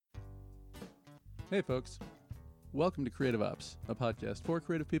Hey folks, welcome to Creative Ops, a podcast for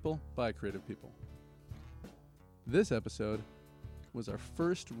creative people by creative people. This episode was our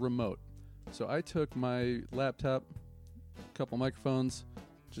first remote. So I took my laptop, a couple microphones,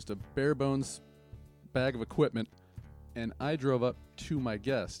 just a bare bones bag of equipment, and I drove up to my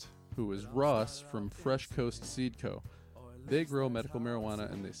guest, who is Ross from Fresh Coast Seed Co. They grow medical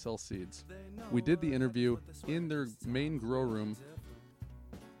marijuana and they sell seeds. We did the interview in their main grow room,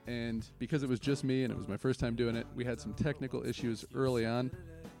 and because it was just me and it was my first time doing it, we had some technical issues early on.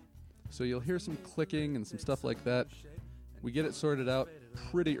 So you'll hear some clicking and some stuff like that. We get it sorted out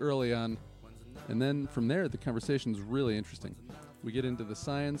pretty early on, and then from there the conversation's really interesting. We get into the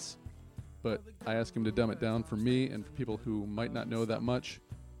science, but I ask him to dumb it down for me and for people who might not know that much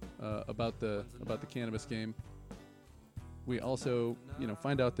about the cannabis game. We also,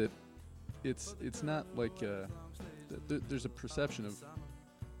 find out that it's not like there's a perception of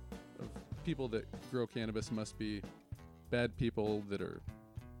people that grow cannabis must be bad people that are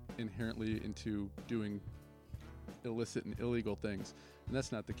inherently into doing illicit and illegal things, and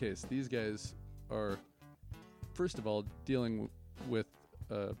that's not the case. These guys are, first of all, dealing with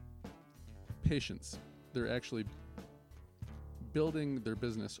patients. They're actually building their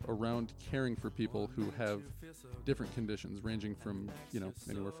business around caring for people who have different conditions, ranging from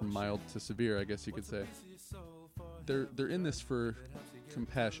anywhere from mild to severe, I guess you could say. They're in this for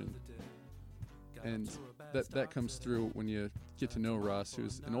compassion, and that comes through when you get to know Ross,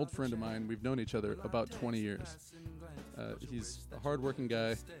 who's an old friend of mine. We've known each other about 20 years. He's a hard-working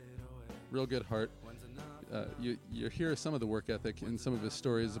guy, real good heart. You hear some of the work ethic in some of his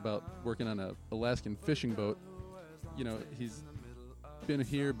stories about working on a Alaskan fishing boat. He's been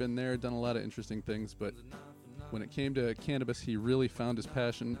here, been there, done a lot of interesting things, but when it came to cannabis, he really found his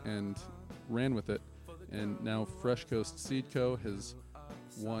passion and ran with it. And now Fresh Coast Seed Co. has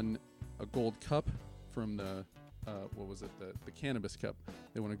won a gold cup from the the Cannabis Cup.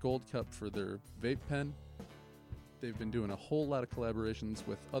 They won a gold cup for their vape pen. They've been doing a whole lot of collaborations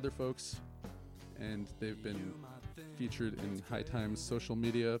with other folks, and they've been featured in High Times social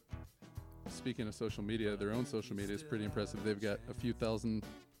media. Speaking of social media, their own social media is pretty impressive. They've got a few thousand,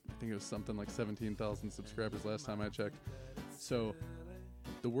 I think it was something like 17,000 subscribers last time I checked. So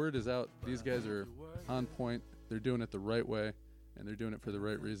the word is out. These guys are on point. They're doing it the right way, and they're doing it for the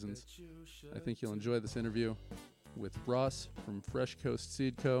right reasons. I think you'll enjoy this interview with Ross from Fresh Coast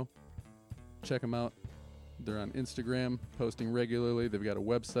Seed Co. Check them out. They're on Instagram, posting regularly. They've got a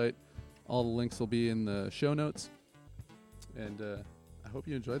website. All the links will be in the show notes. And I hope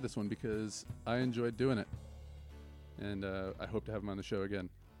you enjoyed this one, because I enjoyed doing it. And I hope to have him on the show again.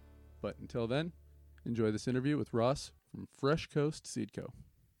 But until then, enjoy this interview with Ross from Fresh Coast Seed Co.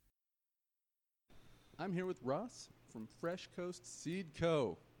 I'm here with Ross from Fresh Coast Seed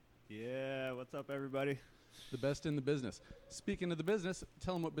Co. Yeah, what's up, everybody? The best in the business. Speaking of the business,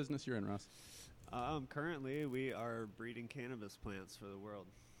 tell them what business you're in, Ross. Currently, we are breeding cannabis plants for the world.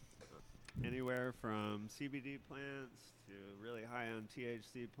 Anywhere from CBD plants to really high-end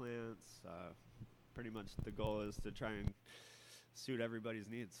THC plants. Pretty much the goal is to try and suit everybody's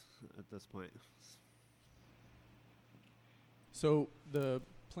needs at this point. So the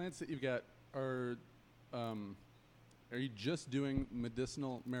plants that you've got are you just doing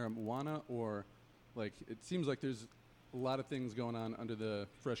medicinal marijuana, or it seems like there's a lot of things going on under the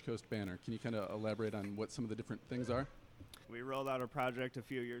Fresh Coast banner. Can you kind of elaborate on what some of the different things are? We rolled out a project a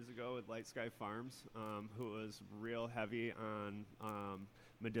few years ago with Light Sky Farms, who was real heavy on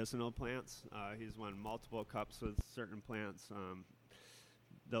medicinal plants. He's won multiple cups with certain plants.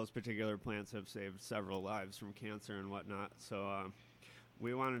 Those particular plants have saved several lives from cancer and whatnot. So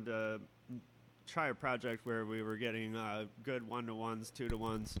we wanted to try a project where we were getting good 1-to-1s,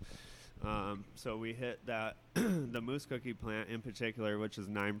 2-to-1s. So we hit that the Moose Cookie plant in particular, which is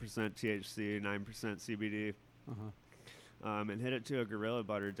 9% THC, 9% CBD. And hit it to a Gorilla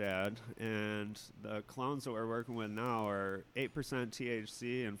Butter dad, and the clones that we're working with now are 8%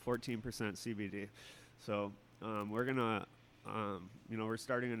 THC and 14% CBD. So we're gonna, we're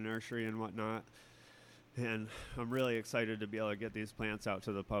starting a nursery and whatnot, and I'm really excited to be able to get these plants out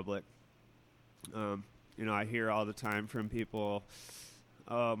to the public. I hear all the time from people,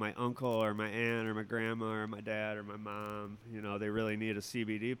 oh, my uncle or my aunt or my grandma or my dad or my mom, they really need a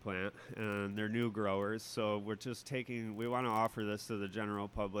CBD plant, and they're new growers. So we want to offer this to the general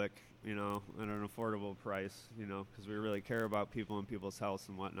public, at an affordable price, because we really care about people and people's health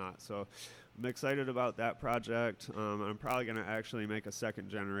and whatnot. So I'm excited about that project. I'm probably going to actually make a second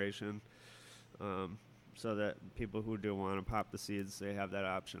generation, so that people who do want to pop the seeds, they have that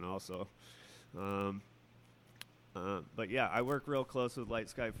option also. But yeah, I work real close with Light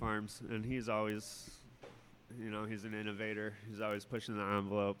Sky Farms, and he's always, he's an innovator. He's always pushing the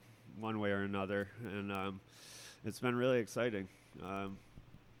envelope one way or another, and it's been really exciting.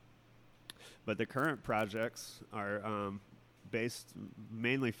 But the current projects are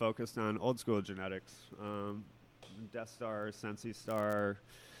mainly focused on old school genetics, Death Star, Sensi Star,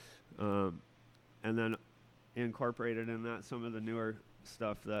 and then incorporated in that some of the newer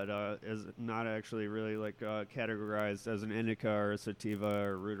stuff that is not actually really like categorized as an indica or a sativa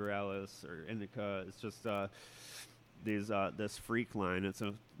or ruderalis or indica. It's just this freak line. It's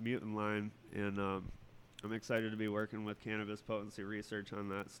a mutant line, and I'm excited to be working with Cannabis Potency Research on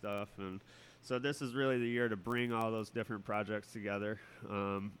that stuff. And so this is really the year to bring all those different projects together.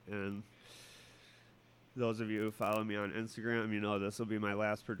 And those of you who follow me on Instagram, this will be my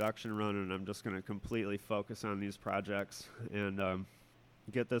last production run, and I'm just going to completely focus on these projects and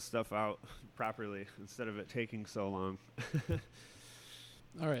get this stuff out properly instead of it taking so long.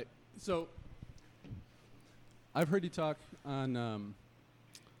 All right. So I've heard you talk on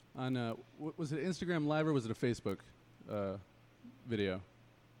was it Instagram Live or was it a Facebook video?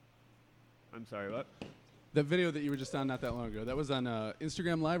 I'm sorry, what? That video that you were just on not that long ago, that was on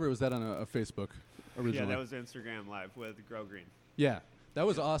Instagram Live or was that on a Facebook originally? Yeah, that was Instagram Live with Grow Green. Yeah, that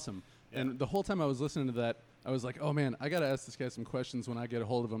was awesome. Yeah. And the whole time I was listening to that, I was like, oh man, I got to ask this guy some questions when I get a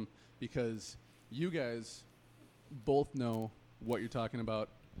hold of him, because you guys both know what you're talking about.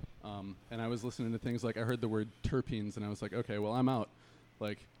 And I was listening to things like, I heard the word terpenes and I was like, okay, well, I'm out.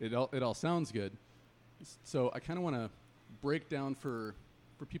 Like it all sounds good. So I kind of want to break down for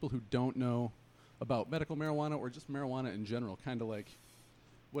people who don't know about medical marijuana or just marijuana in general, kind of like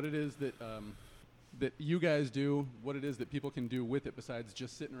what it is that that you guys do, what it is that people can do with it besides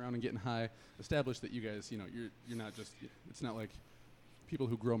just sitting around and getting high. Establish that you guys, you're not just, it's not like people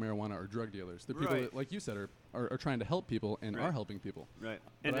who grow marijuana are drug dealers. The people that, like you said, are trying to help people and are helping people. Right.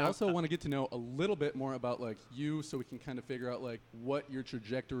 But I also want to get to know a little bit more about like you, so we can kind of figure out like what your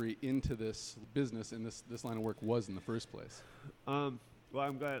trajectory into this business and this line of work was in the first place. Well,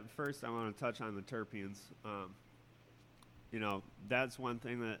 I'm glad. First, I want to touch on the terpenes. That's one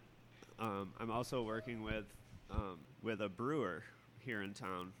thing that I'm also working with a brewer here in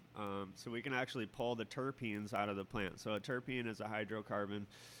town. So we can actually pull the terpenes out of the plant. So a terpene is a hydrocarbon.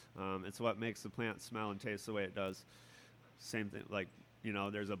 It's what makes the plant smell and taste the way it does. Same thing, like,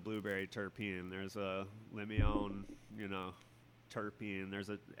 there's a blueberry terpene, there's a limeone,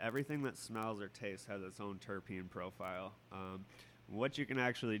 terpene. Everything that smells or tastes has its own terpene profile. What you can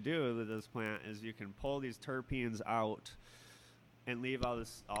actually do with this plant is you can pull these terpenes out and leave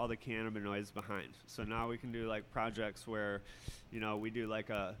all the cannabinoids behind. So now we can do like projects where, we do like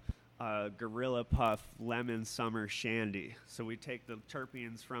a Gorilla Puff lemon summer shandy. So we take the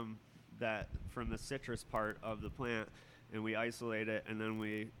terpenes from the citrus part of the plant and we isolate it, and then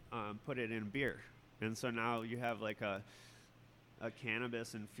we put it in beer. And so now you have like a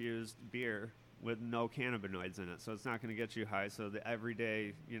cannabis infused beer with no cannabinoids in it, so it's not going to get you high. So the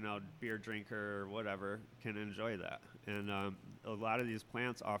everyday, beer drinker or whatever can enjoy that. And a lot of these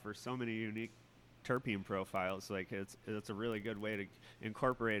plants offer so many unique terpene profiles. Like it's a really good way to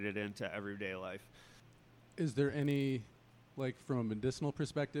incorporate it into everyday life. Is there any, like from a medicinal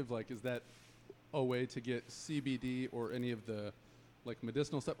perspective, like is that a way to get CBD or any of the like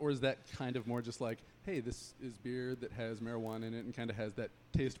medicinal stuff, or is that kind of more just like, hey, this is beer that has marijuana in it and kind of has that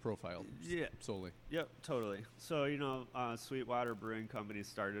taste profile solely? Yep, totally. So, Sweetwater Brewing Company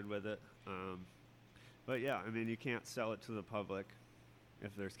started with it. But yeah, I mean, you can't sell it to the public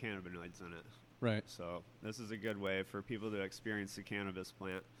if there's cannabinoids in it. Right. So this is a good way for people to experience the cannabis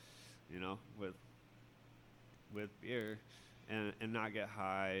plant, with beer and not get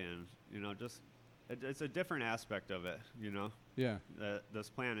high and, just it's a different aspect of it, Yeah. This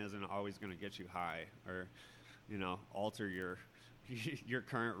plant isn't always going to get you high or, alter your your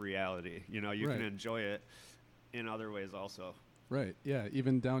current reality. You can enjoy it in other ways also. Right. Yeah.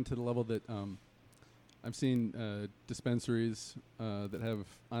 Even down to the level that I've seen dispensaries that have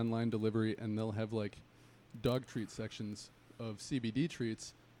online delivery, and they'll have like dog treat sections of CBD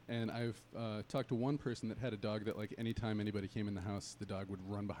treats. And I've talked to one person that had a dog that, like, anytime anybody came in the house, the dog would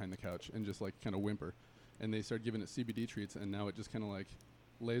run behind the couch and just, like, kind of whimper. And they started giving it CBD treats, and now it just kind of, like,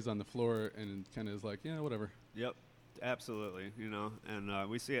 lays on the floor and kind of is like, yeah, whatever. Yep, absolutely, And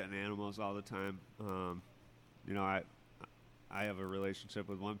we see it in animals all the time. I have a relationship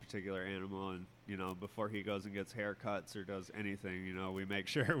with one particular animal, and, before he goes and gets haircuts or does anything, we make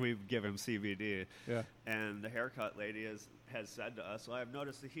sure we give him CBD. Yeah. And the haircut lady has said to us, well, I've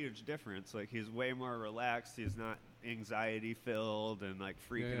noticed a huge difference. Like, he's way more relaxed. He's not anxiety-filled and, like,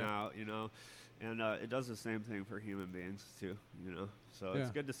 freaking out, And it does the same thing for human beings too, you know. So Yeah.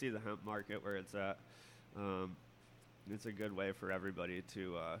 it's good to see the hemp market where it's at. It's a good way for everybody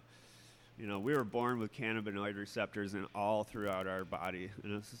to, you know, we were born with cannabinoid receptors in all throughout our body,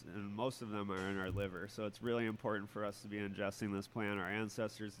 and most of them are in our liver. So it's really important for us to be ingesting this plant. Our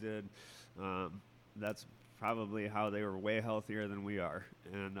ancestors did. That's probably how they were way healthier than we are.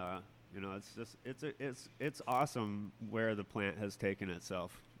 And you know, it's just it's awesome where the plant has taken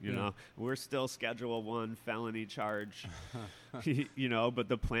itself. You know, we're still Schedule 1 felony charge, you know, but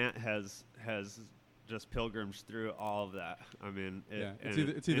the plant has just pilgrims through all of that. I mean,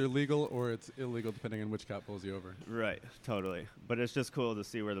 it's either legal or it's illegal depending on which cop pulls you over. Right, totally. But it's just cool to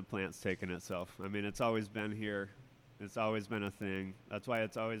see where the plant's taken itself. I mean, it's always been here. It's always been a thing. That's why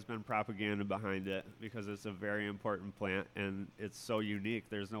it's always been propaganda behind it, because it's a very important plant and it's so unique.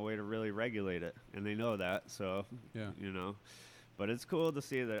 There's no way to really regulate it, and they know that. So, you know, but it's cool to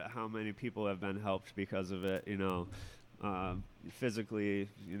see that how many people have been helped because of it. You know, physically.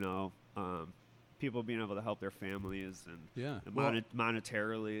 You know, people being able to help their families and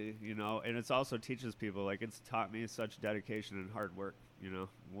monetarily. You know, and it's also teaches people, like, it's taught me such dedication and hard work. You know,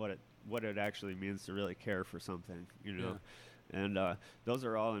 what it actually means to really care for something, you know, and those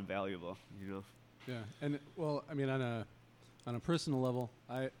are all invaluable, you know. Yeah, and well, I mean, on a personal level,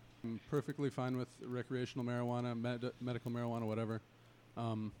 I'm perfectly fine with recreational marijuana, medical marijuana, whatever.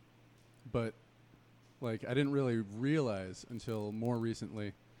 But like, I didn't really realize until more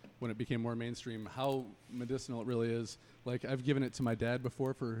recently, when it became more mainstream, how medicinal it really is. Like, I've given it to my dad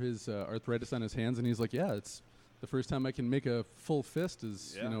before for his arthritis on his hands, and he's like, "Yeah, it's the first time I can make a full fist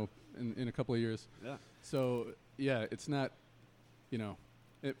is, you know, in a couple of years." Yeah. So, yeah, it's not, you know,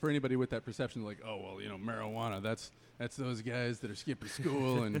 for anybody with that perception, like, oh, well, you know, marijuana, that's those guys that are skipping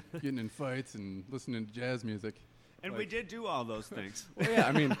school and getting in fights and listening to jazz music. And we did do all those things. Well, yeah,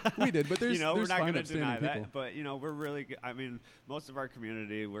 I mean, we did, but there's, you know, there's we're not fine going to deny upstanding people. that. But, you know, we're really, I mean, most of our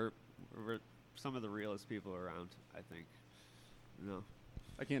community, we're some of the realest people around, I think. You know.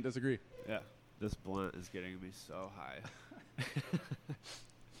 I can't disagree. Yeah. This blunt is getting me so high.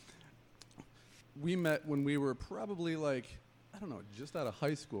 We met when we were probably like, I don't know, just out of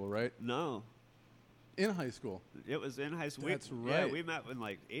high school, right? No. In high school. It was in high school. That's right. Yeah, we met in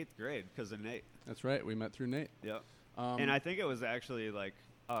like 8th grade because of Nate. That's right. We met through Nate. Yep. And I think it was actually like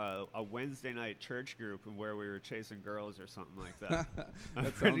a Wednesday night church group where we were chasing girls or something like that.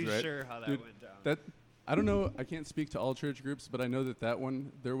 I'm pretty sure how that went down. I don't know. I can't speak to all church groups, but I know that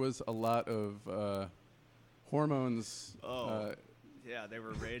one, there was a lot of hormones. Yeah, they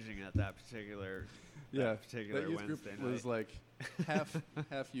were raging at that particular that youth Wednesday group night. was like half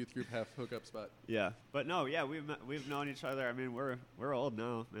youth group, half hookup spot. Yeah, but no, yeah, we've known each other. I mean, we're old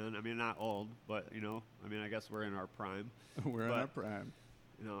now, man. I mean, not old, but you know, I mean, I guess we're in our prime. We're in our prime.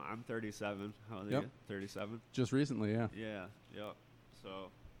 You know, I'm 37. How old are Yep. you? 37. Just recently, yeah. Yeah. Yep. So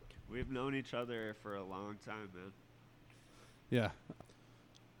we've known each other for a long time, man. Yeah.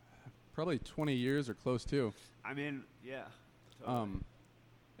 Probably 20 years or close to. I mean, yeah. Totally.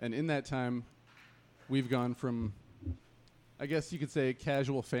 And in that time, we've gone from, I guess you could say,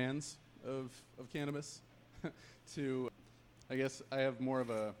 casual fans of cannabis to, I guess I have more of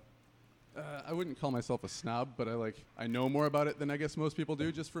a, I wouldn't call myself a snob, but I know more about it than I guess most people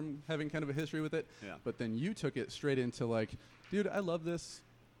do, just from having kind of a history with it. Yeah. But then you took it straight into like, dude, I love this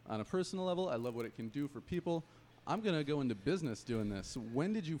on a personal level. I love what it can do for people. I'm going to go into business doing this.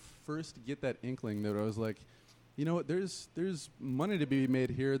 When did you first get that inkling that I was like, you know what, there's money to be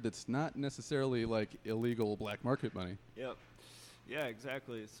made here that's not necessarily like illegal black market money? Yep. Yeah,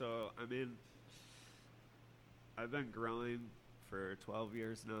 exactly. So, I mean, I've been growing for 12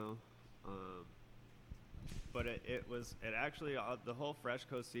 years now. But it actually, the whole Fresh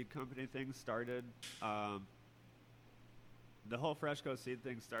Coast Seed Company thing started,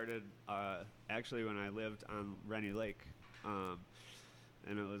 actually when I lived on Rennie Lake.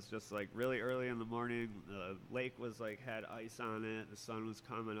 And it was just like really early in the morning. The lake was like had ice on it. The sun was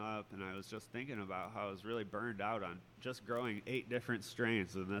coming up, and I was just thinking about how I was really burned out on just growing 8 different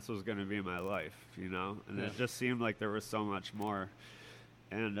strains, and this was going to be my life, you know. And it just seemed like there was so much more.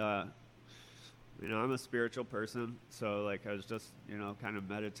 And you know, I'm a spiritual person, so like I was just, you know, kind of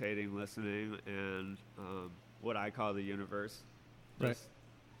meditating, listening, and what I call the universe just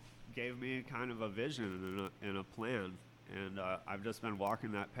gave me kind of a vision and a plan. And I've just been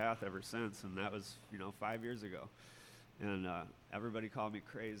walking that path ever since, and that was, you know, 5 years ago. And everybody called me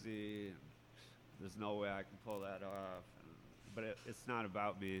crazy. And there's no way I can pull that off. But it's not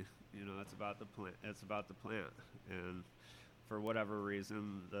about me, you know. It's about the plant. It's about the plant. And for whatever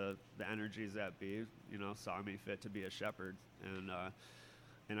reason, the energies that be, you know, saw me fit to be a shepherd. And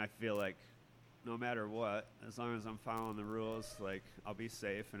I feel like no matter what, as long as I'm following the rules, like I'll be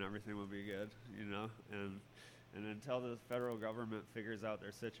safe and everything will be good, you know. And until the federal government figures out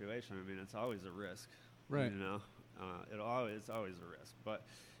their situation, I mean, it's always a risk, Right. you know. It's always a risk. But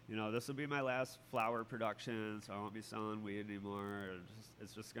you know, this will be my last flower production, so I won't be selling weed anymore.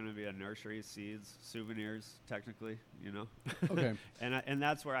 It's just going to be a nursery, seeds, souvenirs, technically, you know. Okay. And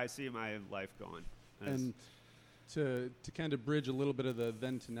that's where I see my life going. And to kind of bridge a little bit of the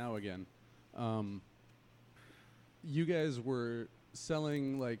then to now again, you guys were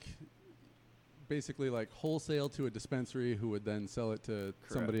selling like basically like wholesale to a dispensary who would then sell it to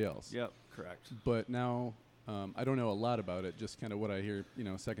somebody else. Yep, correct. But now I don't know a lot about it, just kind of what I hear, you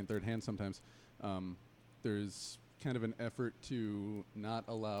know, second, third hand sometimes. There's kind of an effort to not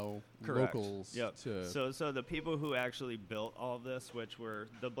allow Correct. locals Yep. to... So the people who actually built all of this, which were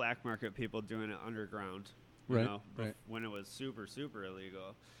the black market people doing it underground, you Right, know, right. when it was super, super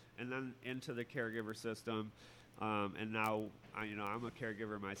illegal, and then into the caregiver system, and now, I'm a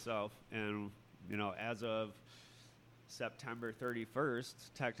caregiver myself, and, you know, as of September 31st,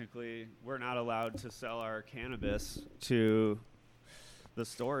 technically, we're not allowed to sell our cannabis to the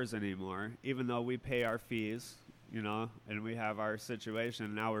stores anymore, even though we pay our fees, you know, and we have our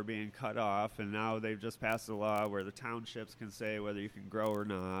situation. Now we're being cut off, and now they've just passed a law where the townships can say whether you can grow or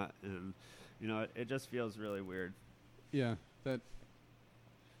not, and, you know, it just feels really weird. Yeah, that...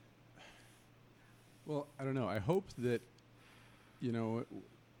 Well, I don't know. I hope that, you know,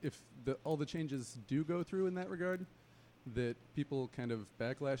 if all the changes do go through in that regard, that people kind of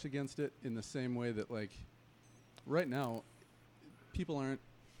backlash against it in the same way that, like, right now, people aren't,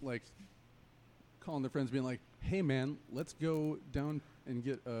 like, calling their friends being like, hey, man, let's go down and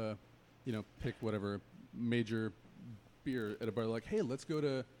get a, you know, pick whatever major beer at a bar. Like, hey, let's go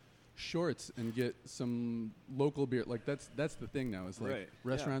to Shorts and get some local beer. Like, that's the thing now. Is like Right,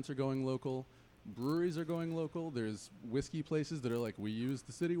 restaurants are going local. Breweries are going local. There's whiskey places that are like, we use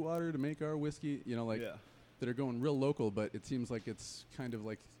the city water to make our whiskey, you know, like, Yeah. that are going real local, but it seems like it's kind of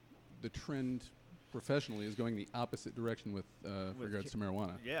like the trend professionally is going the opposite direction with regards to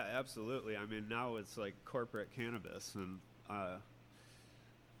marijuana. Yeah, absolutely. I mean, now it's like corporate cannabis, and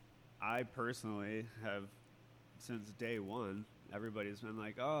I personally have, since day one, everybody's been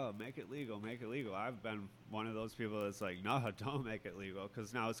like, oh, make it legal, make it legal. I've been one of those people that's like, no, don't make it legal,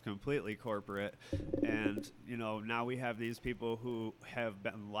 because now it's completely corporate. And, you know, now we have these people who have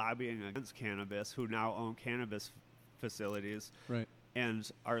been lobbying against cannabis, who now own cannabis facilities, Right. and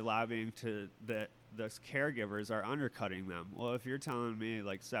are lobbying to that the caregivers are undercutting them. Well, if you're telling me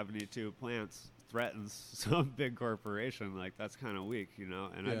like 72 plants threatens some big corporation, like, that's kind of weak, you know.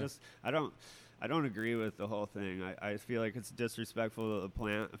 And Yeah. I don't agree with the whole thing. I feel like it's disrespectful to the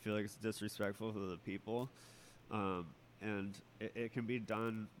plant. I feel like it's disrespectful to the people. And it can be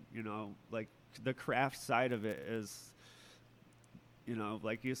done, you know, like the craft side of it is, you know,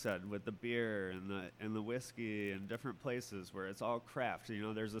 like you said, with the beer and the whiskey and different places where it's all craft. You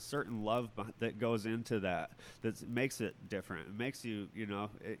know, there's a certain love that goes into that makes it different. It makes you, you know,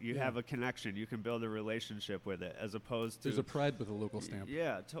 you Yeah. have a connection. You can build a relationship with it, as opposed to... There's a pride with a local stamp.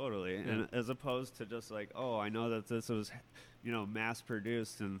 Yeah, totally. Yeah. And as opposed to just like, oh, I know that this was, you know, mass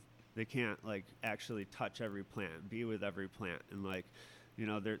produced, and they can't like actually touch every plant, be with every plant, and like, you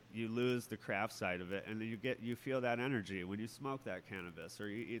know, you lose the craft side of it, and you feel that energy when you smoke that cannabis or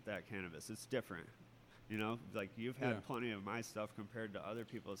you eat that cannabis. It's different, you know. Like, you've had Yeah. plenty of my stuff compared to other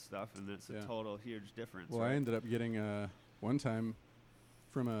people's stuff, and it's a Yeah. total huge difference. Well, right? I ended up getting one time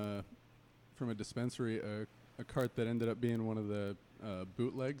from a dispensary a cart that ended up being one of the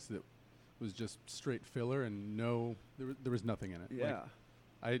bootlegs that was just straight filler and there was nothing in it. Yeah. Like,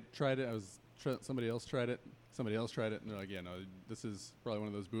 I tried it. Somebody else tried it. Somebody else tried it, and they're like, "Yeah, no, this is probably one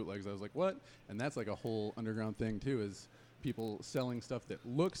of those bootlegs." I was like, "What?" And that's like a whole underground thing too. Is people selling stuff that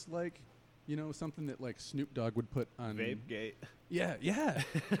looks like, you know, something that like Snoop Dogg would put on Vape Gate. Yeah.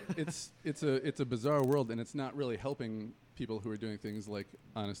 it's a bizarre world, and it's not really helping people who are doing things like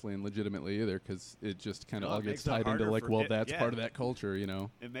honestly and legitimately either, because it just kind of No, all it gets makes it tied into harder like, for well, it- that's yeah. part of that culture, you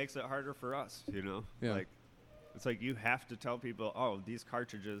know. It makes it harder for us, you know. Yeah. Like, it's like you have to tell people, oh, these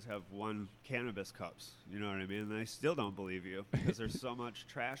cartridges have 1 cannabis cups. You know what I mean? And they still don't believe you because there's so much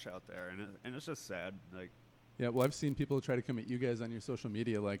trash out there, and it's just sad. Like, Yeah, well, I've seen people try to come at you guys on your social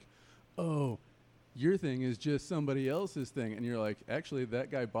media like, oh, your thing is just somebody else's thing. And you're like, actually, that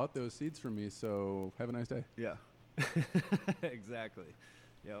guy bought those seeds from me, so have a nice day. yeah, exactly.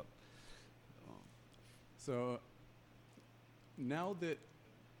 Yep. So now that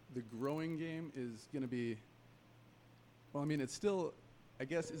the growing game is going to be, well, I mean, it's still, I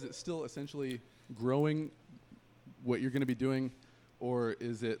guess, is it still essentially growing what you're going to be doing or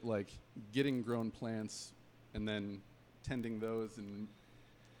is it like getting grown plants and then tending those, and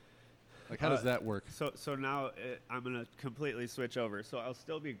like how does that work? So now I'm going to completely switch over. So I'll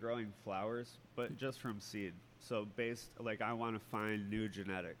still be growing flowers, but just from seed. So I want to find new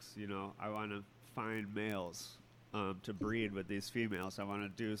genetics, I want to find males to breed with these females. I want to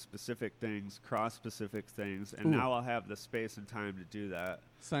do specific things, cross specific things, and now I'll have the space and time to do that.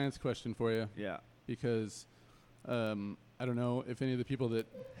 Science question for you. Yeah. Because I don't know if any of the people that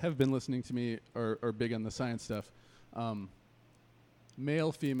have been listening to me are big on the science stuff.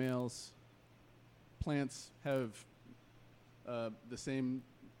 Male, females, plants have the same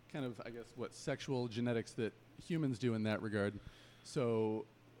kind of, I guess, sexual genetics that humans do in that regard. So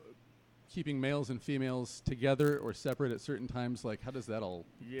keeping males and females together or separate at certain times, like how does that all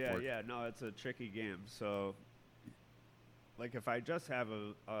work? No, it's a tricky game. So like if I just have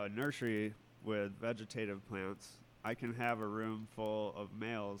a nursery with vegetative plants, I can have a room full of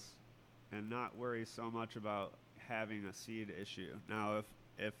males and not worry so much about having a seed issue. Now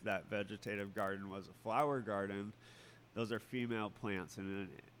if that vegetative garden was a flower garden, those are female plants, and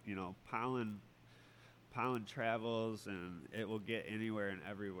pollen travels and it will get anywhere and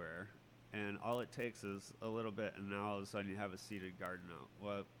everywhere. And all it takes is a little bit, and now all of a sudden you have a seeded garden out.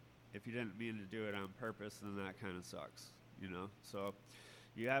 Well, if you didn't mean to do it on purpose, then that kind of sucks, So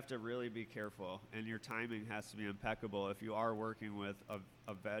you have to really be careful, and your timing has to be impeccable. If you are working with a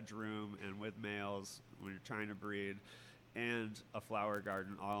veg room and with males when you're trying to breed, and a flower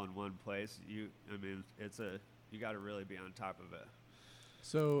garden all in one place, you got to really be on top of it.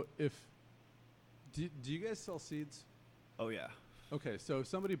 So do you guys sell seeds? Oh yeah. Okay, so if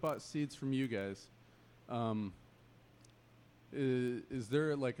somebody bought seeds from you guys, is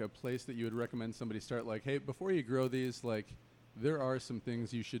there like a place that you would recommend somebody start? Like, hey, before you grow these, like, there are some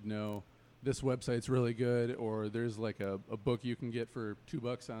things you should know. This website's really good, or there's like a book you can get for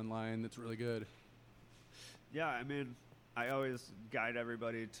 $2 online that's really good. Yeah, I always guide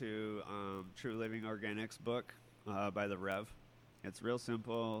everybody to True Living Organics book by the Rev. It's real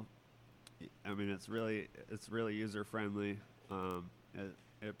simple. It's really user friendly.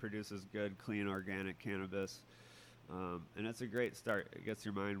 It produces good, clean, organic cannabis, and it's a great start. It gets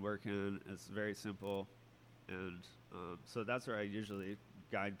your mind working. It's very simple, and so that's where I usually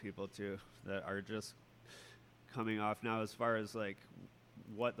guide people to that are just coming off. Now, as far as like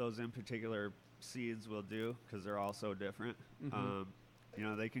what those in particular seeds will do, because they're all so different,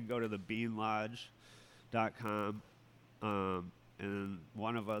 they can go to the beanlodge.com, and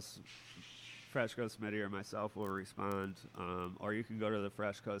one of us, Fresh Coast Smitty or myself, will respond, or you can go to the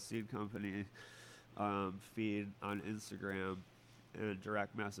Fresh Coast Seed Company feed on Instagram and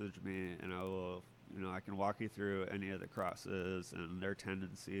direct message me, and I will, I can walk you through any of the crosses and their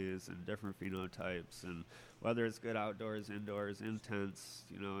tendencies and different phenotypes, and whether it's good outdoors, indoors, in tents,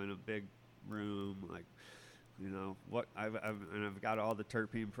 in a big room, like, what I've got all the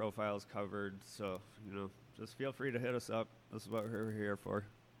terpene profiles covered, so just feel free to hit us up. This is what we're here for.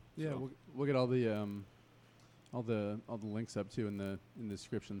 Yeah, so we'll get all the links up too in the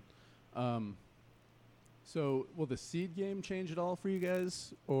description. So will the seed game change at all for you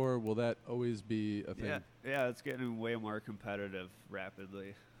guys, or will that always be a thing? Yeah, it's getting way more competitive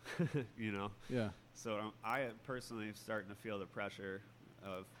rapidly. Yeah. So I personally am starting to feel the pressure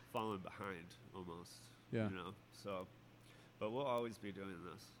of falling behind almost. Yeah. So, but we'll always be doing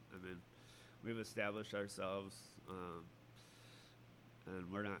this. We've established ourselves,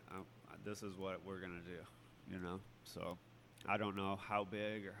 and we're not. This is what we're gonna do. So I don't know how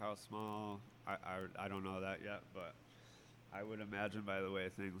big or how small. I don't know that yet, but I would imagine by the way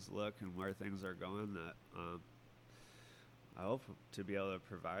things look and where things are going that I hope to be able to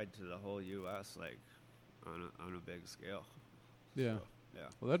provide to the whole U.S. like on a big scale. Yeah. So, yeah.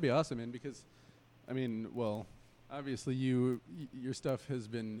 Well, that'd be awesome, man. Because, obviously your stuff has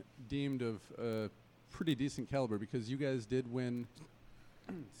been deemed of pretty decent caliber because you guys did win.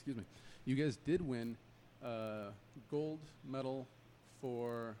 Excuse me. You guys did win gold medal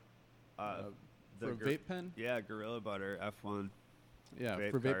for vape pen. Yeah, Gorilla Butter F1. Yeah,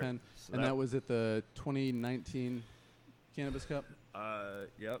 for vape pen, so and that was at the 2019 Cannabis Cup.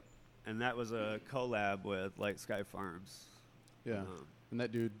 Yep, and that was a collab with Light Sky Farms. Yeah, and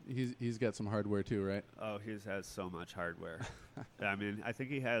that dude, he's got some hardware too, right? Oh, he has so much hardware. I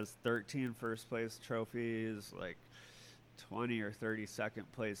think he has 13 first place trophies, like 20 or 30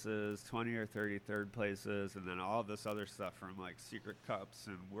 second places, 20 or 30 third places, and then all this other stuff from like Secret Cups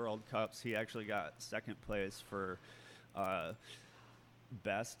and World Cups. He actually got second place for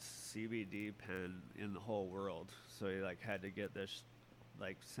best CBD pen in the whole world. So he had to get this,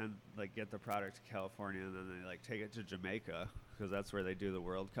 get the product to California, and then they take it to Jamaica because that's where they do the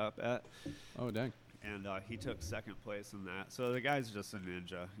World Cup at. Oh, dang. And he took second place in that. So the guy's just a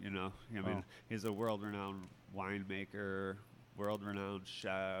ninja, you know. I mean, he's a world-renowned winemaker, world-renowned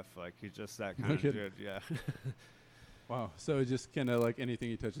chef. Like, he's just that kind of dude, yeah. Wow. So just kind of like anything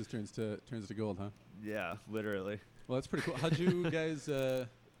he touches turns to gold, huh? Yeah, literally. Well, that's pretty cool. How'd you guys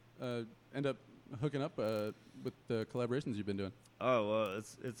end up hooking up with the collaborations you've been doing? Oh, well,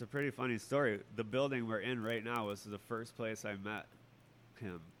 it's a pretty funny story. The building we're in right now was the first place I met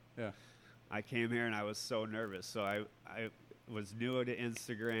him. Yeah. I came here and I was so nervous. So I was new to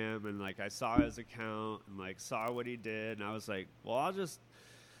Instagram, and like I saw his account and like saw what he did, and I was like, well, I'll just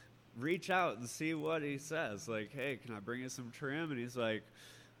reach out and see what he says. Like, hey, can I bring you some trim? And he's like,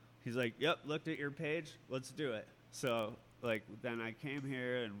 yep, looked at your page, let's do it. So like then I came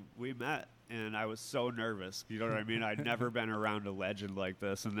here and we met, and I was so nervous. You know what I mean? I'd never been around a legend like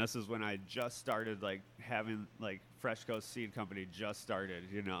this, and this is when I just started like having like Fresh Coast Seed Company just started,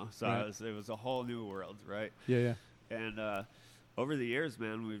 you know. So right. it was a whole new world, right? Yeah. And over the years,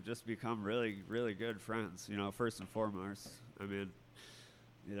 man, we've just become really, really good friends. You know, first and foremost. I mean,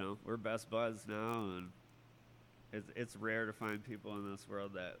 you know, we're best buds now, and it's rare to find people in this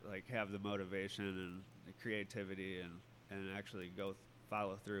world that like have the motivation and the creativity and actually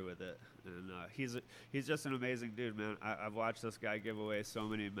follow through with it. And he's just an amazing dude, man. I've watched this guy give away so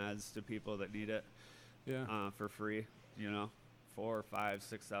many meds to people that need it, for free. You know, $4,000,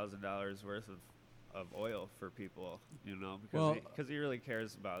 $5,000, $6,000 worth of oil for people. You know, because he really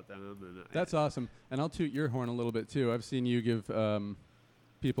cares about them. And that's awesome. And I'll toot your horn a little bit too. I've seen you give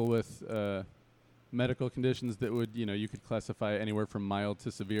people with medical conditions that would, you know, you could classify anywhere from mild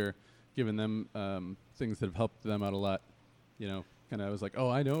to severe, giving them things that have helped them out a lot. You know, kind of I was like,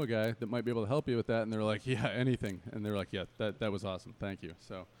 oh, I know a guy that might be able to help you with that. And they're like, yeah, anything. And they're like, yeah, that was awesome. Thank you.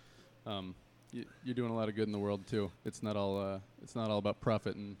 So you're doing a lot of good in the world too. It's not all about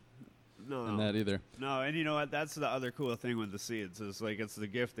profit and that either. No, and you know what? That's the other cool thing with the seeds is like it's the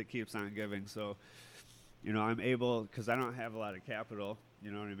gift that keeps on giving. So, you know, I'm able, because I don't have a lot of capital,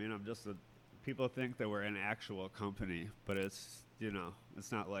 you know what I mean? I'm just people think that we're an actual company, but it's, you know,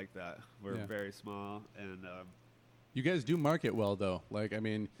 it's not like that. We're very small, and you guys do market well, though. Like, I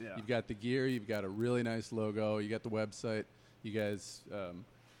mean, you've got the gear, you've got a really nice logo, you got the website. You guys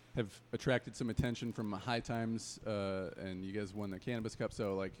have attracted some attention from High Times, and you guys won the Cannabis Cup.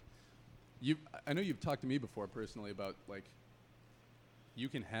 So, like, I know you've talked to me before personally about, like, you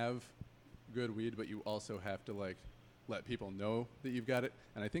can have good weed, but you also have to, like, let people know that you've got it.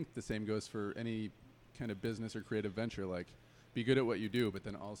 And I think the same goes for any kind of business or creative venture. Like, be good at what you do, but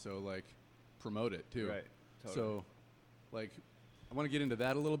then also, like, promote it, too. Right. Totally. So, like, I want to get into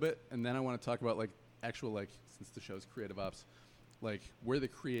that a little bit, and then I want to talk about, like, actual, like, since the show's creative ops, like, where the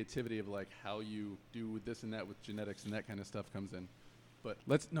creativity of, like, how you do this and that with genetics and that kind of stuff comes in. But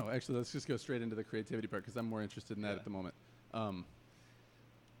let's just go straight into the creativity part, because I'm more interested in that at the moment.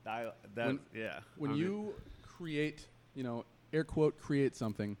 When you create, you know, air quote, create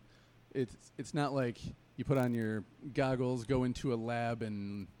something, it's not like you put on your goggles, go into a lab,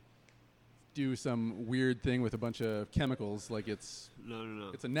 and do some weird thing with a bunch of chemicals. Like it's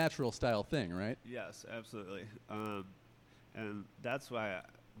it's a natural style thing, right? Yes, absolutely. And that's why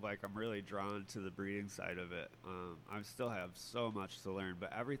I'm really drawn to the breeding side of it. I still have so much to learn,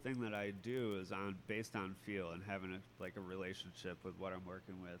 but everything that I do is based on feel and having a relationship with what I'm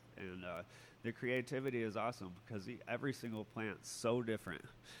working with. And the creativity is awesome because every single plant's so different.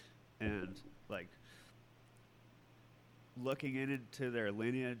 And like looking into their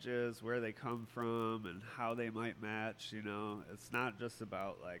lineages, where they come from, and how they might match, you know, it's not just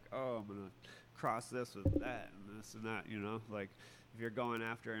about like, oh, I'm gonna cross this with that and this and that, you know, like if you're going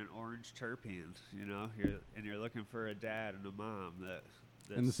after an orange terpene, you know, you're looking for a dad and a mom that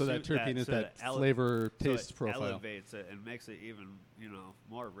and so that terpene is that flavor taste profile. Elevates it and makes it even, you know,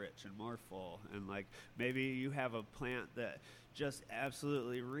 more rich and more full. And like maybe you have a plant that just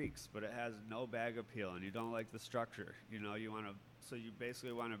absolutely reeks, but it has no bag appeal, and you don't like the structure. You know, you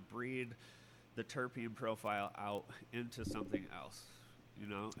basically want to breed the terpene profile out into something else. You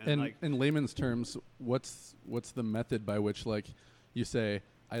know, and like in layman's terms, what's the method by which, like, you say,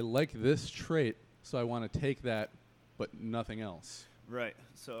 I like this trait, so I want to take that, but nothing else. Right.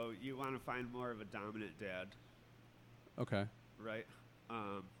 So you want to find more of a dominant dad. Okay. Right.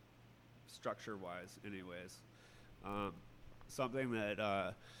 Structure-wise, anyways. Something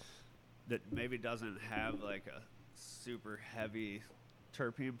that maybe doesn't have like a super heavy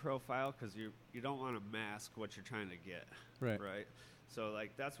terpene profile, because you don't want to mask what you're trying to get. Right. Right. So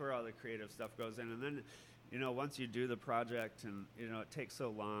like that's where all the creative stuff goes in, and then, you know, once you do the project, and you know it takes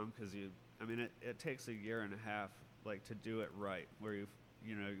so long because it takes a year and a half like to do it right, where you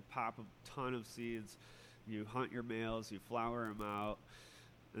pop a ton of seeds, you hunt your males, you flower them out,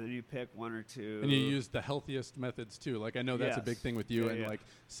 and then you pick one or two. And you use the healthiest methods too. Like I know that's a big thing with you, and like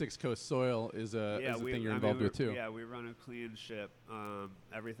Six Coast Soil is a thing you're involved with too. Yeah, we run a clean ship.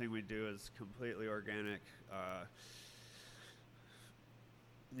 Everything we do is completely organic.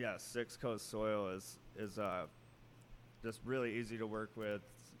 Six Coast Soil is just really easy to work with.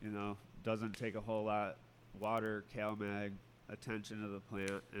 Doesn't take a whole lot. Water, CalMag, attention to the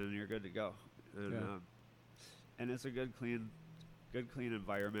plant, and you're good to go. And it's a good clean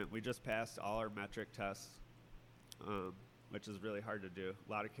environment. We just passed all our metric tests, which is really hard to do.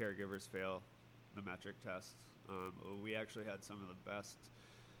 A lot of caregivers fail the metric tests. We actually had some of the best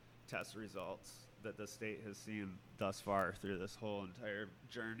test results that the state has seen thus far through this whole entire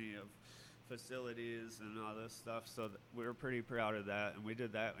journey of facilities and all this stuff. So we were pretty proud of that, and we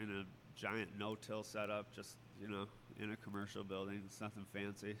did that in a giant no-till setup, just in a commercial building. It's nothing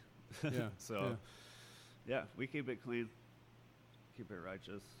fancy. We keep it clean, keep it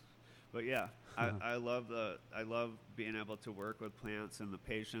righteous. But I love being able to work with plants and the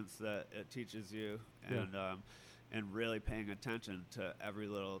patience that it teaches you, and really paying attention to every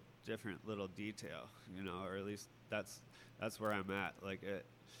different little detail, or at least that's where I'm at. Like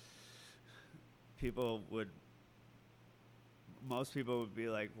most people would be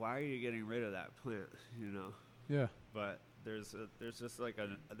like, why are you getting rid of that plant? Yeah. But there's just like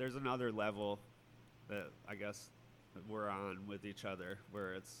there's another level that I guess we're on with each other,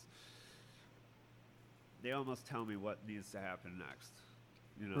 where they almost tell me what needs to happen next.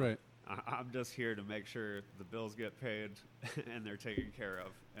 Right. I'm just here to make sure the bills get paid and they're taken care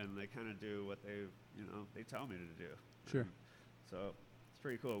of, and they kind of do what they tell me to do. Sure. So it's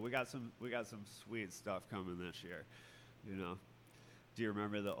pretty cool. We got some sweet stuff coming this year. Do you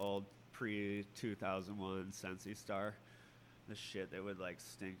remember the old pre-2001 Sensi Star? The shit that would like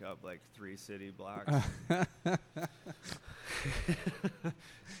stink up like 3 city blocks.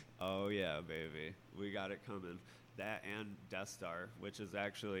 Oh yeah, baby, we got it coming. That and Death Star, which is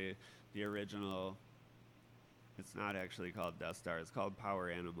actually the original. It's not actually called Death Star. It's called Power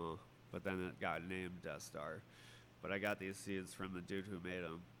Animal, but then it got named Death Star. But I got these seeds from the dude who made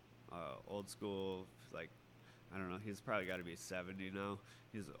them. Old school, like, I don't know, he's probably got to be 70 now.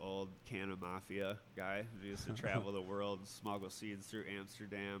 He's an old Canna Mafia guy who used to travel the world and smuggle seeds through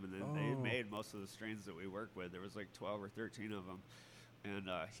Amsterdam. And then they made most of the strains that we work with. There was like 12 or 13 of them. And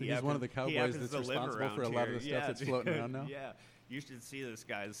he's one of the cowboys that's responsible for a lot of the stuff that's floating around now? Yeah. You should see this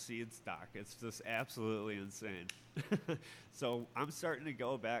guy's seed stock. It's just absolutely insane. So I'm starting to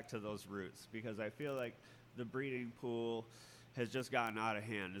go back to those roots, because I feel like the breeding pool has just gotten out of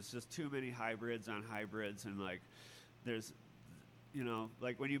hand. It's just too many hybrids on hybrids, and like there's,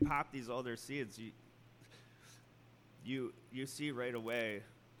 like when you pop these older seeds, you see right away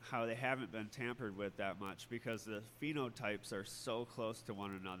how they haven't been tampered with that much, because the phenotypes are so close to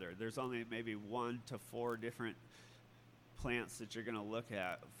one another. There's only maybe 1 to 4 different plants that you're going to look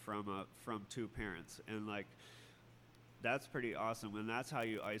at from 2 parents, and like that's pretty awesome, and that's how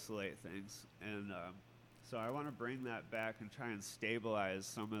you isolate things. And so I want to bring that back and try and stabilize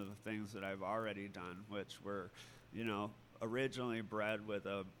some of the things that I've already done, which were, originally bred with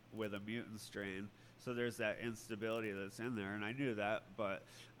a mutant strain. So there's that instability that's in there, and I knew that, but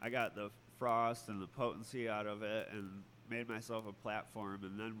I got the frost and the potency out of it and made myself a platform.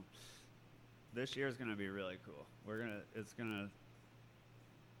 And then this year is going to be really cool.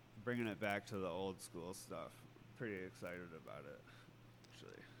 Bringing it back to the old school stuff. Pretty excited about it,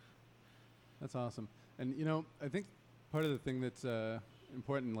 actually. That's awesome. And I think part of the thing that's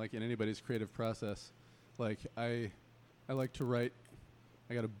important, like in anybody's creative process, like I like to write.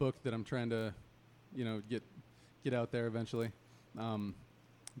 I got a book that I'm trying to get out there eventually,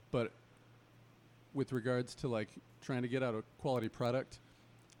 but with regards to like trying to get out a quality product,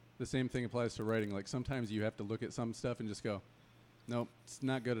 the same thing applies to writing. Like sometimes you have to look at some stuff and just go, nope, it's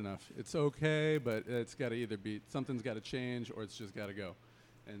not good enough. It's okay, but it's got to either be, something's got to change, or it's just got to go.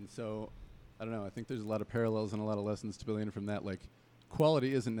 And so I don't know, I think there's a lot of parallels and a lot of lessons to be learned from that. Like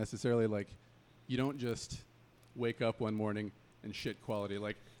quality isn't necessarily like, you don't just wake up one morning and shit quality.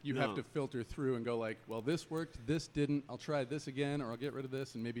 Like you have to filter through and go like, well, this worked, this didn't, I'll try this again, or I'll get rid of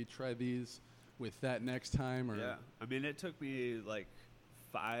this and maybe try these with that next time. Or yeah, I mean, it took me like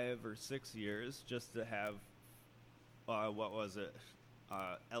 5 or 6 years just to have, what was it?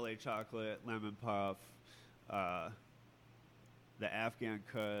 LA Chocolate, Lemon Puff, the Afghan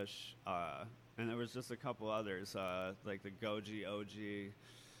Kush, and there was just a couple others, like the Goji OG,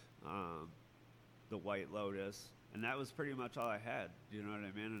 the White Lotus. And that was pretty much all I had, you know what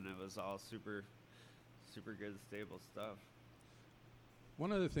I mean? And it was all super, super good, stable stuff.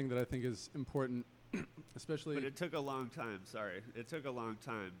 One other thing that I think is important, especially... But it took a long time, It took a long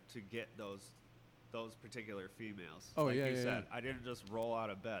time to get those particular females. Oh, like yeah, you yeah, said, yeah. I didn't just roll out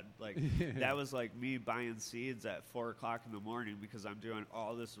of bed. Like, Yeah. that was like me buying seeds at 4 o'clock in the morning because I'm doing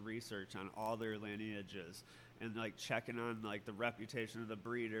all this research on all their lineages and, like, checking on, like, the reputation of the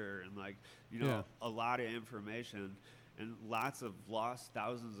breeder and, like, you know, Yeah. a lot of information. And lots of lost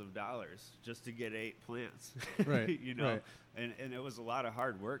thousands of dollars just to get 8 plants. Right, you know, right. and it was a lot of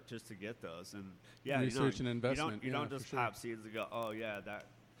hard work just to get those. And yeah, Research you know, and investment, You don't yeah, just for sure. pop seeds and go, oh yeah, that.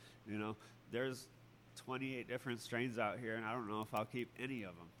 You know, there's 28 different strains out here, and I don't know if I'll keep any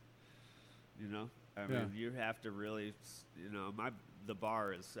of them. You know, I mean, you have to really, you know, the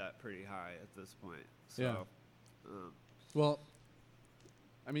bar is set pretty high at this point. So, Yeah. Well,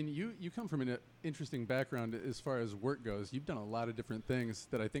 I mean, you come from an interesting background as far as work goes. You've done a lot of different things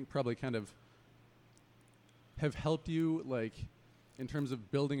that I think probably kind of have helped you, like, in terms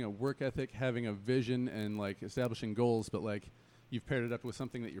of building a work ethic, having a vision, and, like, establishing goals, but, like, you've paired it up with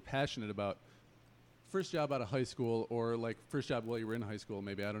something that you're passionate about. First job out of high school, or, like, first job while you were in high school,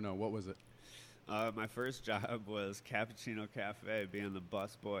 maybe, I don't know. What was it? My first job was Cappuccino Cafe, being the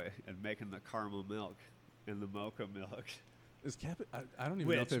bus boy and making the caramel milk and the mocha milk. Is I don't even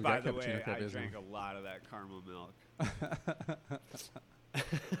know if Which, they've by got the cappuccino way, I cafes drank anymore. a lot of that caramel milk.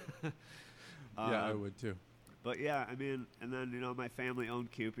 Yeah, I would too. But yeah, I mean, and then, you know, my family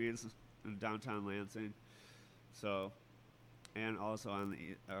owned Kewpies in downtown Lansing. So, and also on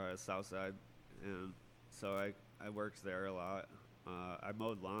the south side. And so I worked there a lot. I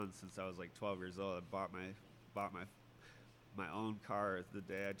mowed lawns since I was like 12 years old. I bought my own car the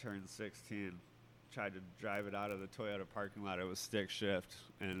day I turned 16. Tried to drive it out of the Toyota parking lot. It was stick shift,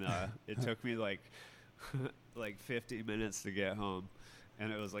 and it took me like 50 minutes to get home,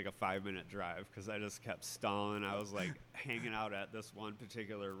 and it was like a 5-minute drive because I just kept stalling. I was like hanging out at this one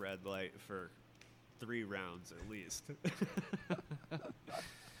particular red light for 3 rounds at least.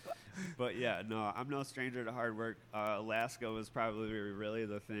 But yeah, no, I'm no stranger to hard work. Alaska was probably really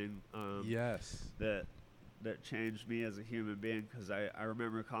the thing. Yes. That changed me as a human being, because I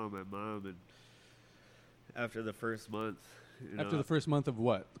remember calling my mom, and after the first month. After the first month of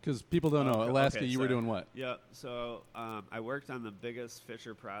what? Because people don't know. Alaska, okay, you were doing what? Yeah, so I worked on the biggest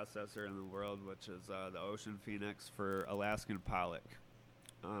fisher processor in the world, which is the Ocean Phoenix for Alaskan pollock.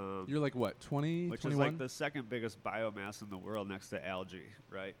 You're like what, 20, which 21? is like the second biggest biomass in the world next to algae,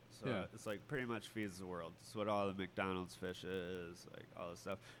 right? So Yeah. it's like pretty much feeds the world. It's what all the McDonald's fish is, like all this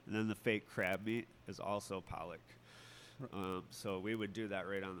stuff. And then the fake crab meat is also pollock. So we would do that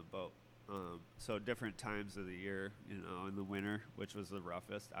right on the boat. So different times of the year, you know, in the winter, which was the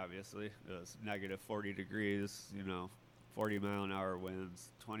roughest, obviously. It was negative 40 degrees, you know, 40-mile-an-hour winds,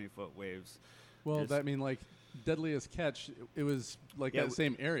 20-foot waves. Well, that mean like Deadliest Catch, it was like that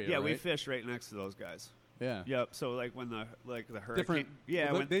same area, Yeah, right? we fished right next to those guys. Yeah. Yep. So like when the hurricane. Different.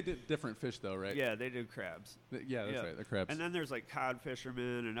 Yeah. Well, when they did different fish though, right? Yeah, they did crabs. Yeah, that's right. The crabs. And then there's like cod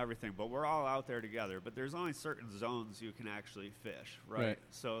fishermen and everything, but we're all out there together. But there's only certain zones you can actually fish, right? Right.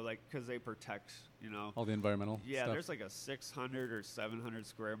 So like, because they protect, you know. All the environmental Yeah, stuff. there's like a 600 or 700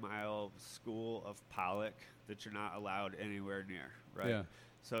 square mile school of pollock that you're not allowed anywhere near, right? Yeah.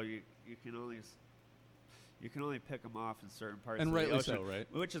 So you can only pick them off in certain parts And of rightly the ocean, so, right?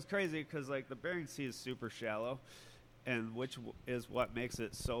 Which is crazy because like the Bering Sea is super shallow, and which is what makes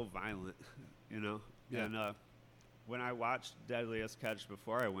it so violent, you know. Yeah. And when I watched Deadliest Catch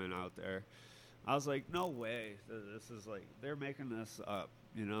before I went out there, I was like, no way, this is like they're making this up,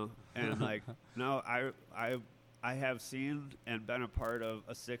 you know. And like, no, I have seen and been a part of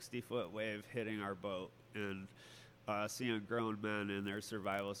a 60-foot wave hitting our boat, and seeing grown men in their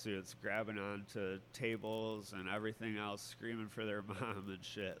survival suits grabbing onto tables and everything else, screaming for their mom and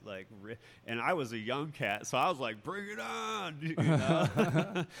shit. Like, and I was a young cat, so I was like, "Bring it on!" You know?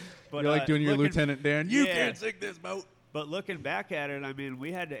 But you're like doing your looking- Lieutenant Dan. You Yeah. can't sink this boat. But looking back at it, I mean,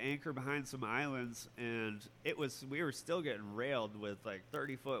 we had to anchor behind some islands, and we were still getting railed with like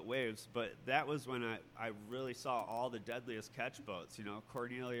 30-foot waves. But that was when I really saw all the Deadliest Catch boats. You know,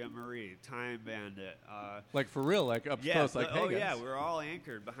 Cornelia Marie, Time Bandit. Like for real, like up Yeah, close. Like, hey guys. yeah, we were all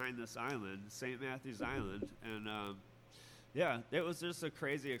anchored behind this island, St. Matthews Island, and yeah, it was just a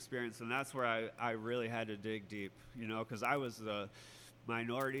crazy experience, and that's where I really had to dig deep, you know, because I was the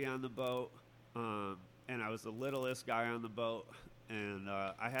minority on the boat. And I was the littlest guy on the boat, and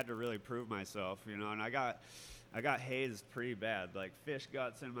I had to really prove myself, you know. And I got hazed pretty bad, like fish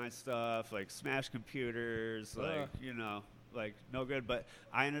guts in my stuff, like smashed computers, like you know, like no good. But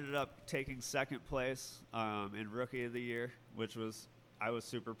I ended up taking second place in Rookie of the Year, which was I was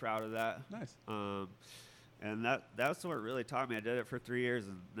super proud of that. Nice. And that's what really taught me. I did it for 3 years,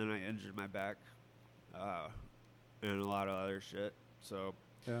 and then I injured my back, and a lot of other shit. So,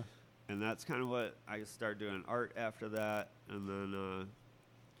 Yeah. and that's kind of what I started doing art after that, and then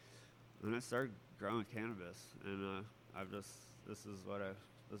I started growing cannabis, and this is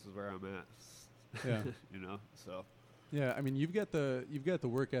where I'm at. Yeah. You know, so. Yeah, I mean, you've got the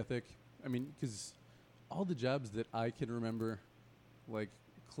work ethic. I mean, because all the jobs that I can remember, like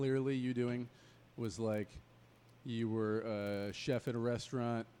clearly you doing, was like you were a chef at a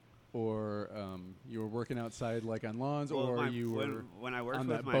restaurant, or you were working outside like on lawns, Well, or you were when I worked on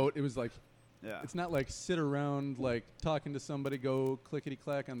with that my boat. It was like, yeah. it's not like sit around like talking to somebody, go clickety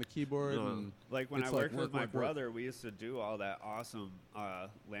clack on the keyboard. No. And Like when I it's like worked with work, my work, work. brother, we used to do all that awesome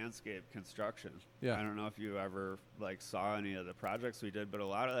landscape construction. Yeah. I don't know if you ever like saw any of the projects we did, but a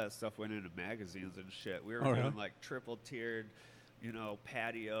lot of that stuff went into magazines and shit. We were Oh, doing really? like triple tiered, you know,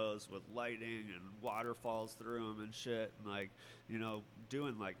 patios with lighting and waterfalls through them and shit, and like, you know,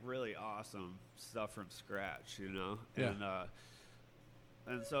 doing like really awesome stuff from scratch, you know. Yeah.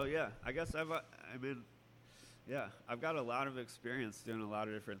 And so yeah, I guess I've got a lot of experience doing a lot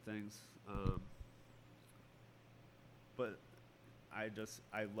of different things, but I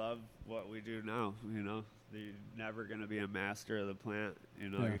love what we do now. You know, you're never gonna be a master of the plant. You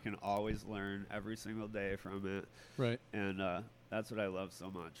know, Yeah. you can always learn every single day from it, Right. and that's what I love so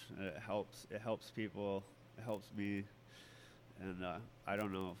much. It helps people. It helps me, and I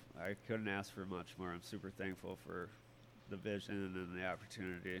don't know. I couldn't ask for much more. I'm super thankful for the vision and the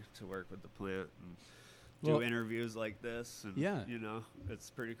opportunity to work with the plant and do Well, interviews like this, and Yeah. you know, it's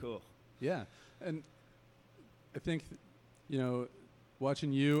pretty cool. Yeah, and I think, you know,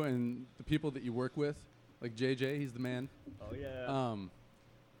 watching you and the people that you work with, like JJ, he's the man. Oh yeah.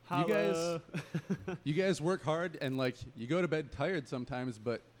 You guys work hard, and like you go to bed tired sometimes,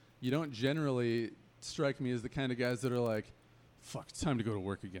 but you don't generally strike me as the kind of guys that are like, fuck, it's time to go to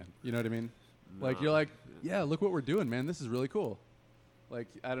work again. You know what I mean? Like No. you're like, yeah, look what we're doing, man. This is really cool. Like,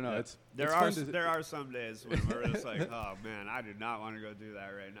 I don't know. Yeah. It's there fun to- there are some days when we're just like, oh man, I do not want to go do that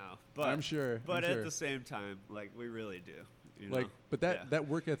right now. But I'm sure. But I'm at sure. the same time, like we really do. You Like, know? but that Yeah. that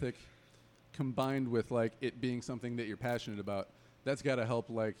work ethic, combined with like it being something that you're passionate about, that's got to help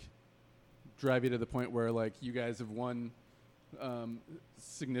like drive you to the point where like you guys have won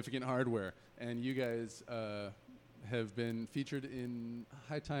significant hardware, and you guys have been featured in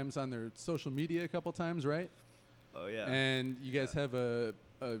High Times on their social media a couple times, right? Oh yeah. And you guys have a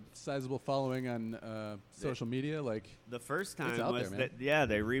sizable following on social media, like. The first It's time out was there, man. that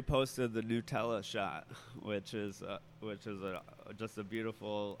they reposted the Nutella shot, which is just a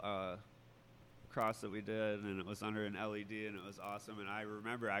beautiful cross that we did, and it was under an LED, and it was awesome. And I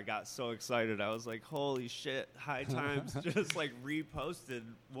remember I got so excited. I was like, "Holy shit! High Times just like reposted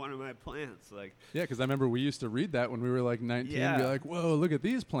one of my plants." Like, Yeah, because I remember we used to read that when we were like 19. Yeah. Be like, "Whoa, look at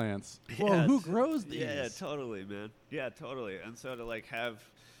these plants! Whoa, yeah, who t- grows these?" Yeah, totally, man. Yeah, totally. And so to like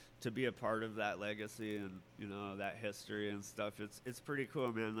to be a part of that legacy and you know that history and stuff, it's pretty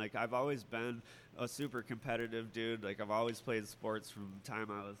cool, man. Like I've always been a super competitive dude. Like I've always played sports from the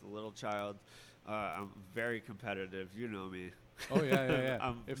time I was a little child. I'm very competitive. You know me. Oh yeah, yeah, yeah.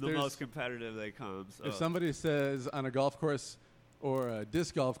 I'm If the there's- most competitive they come. So. If somebody says on a golf course or a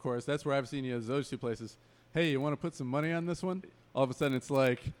disc golf course, that's where I've seen you, is those two places. Hey, you want to put some money on this one? All of a sudden, it's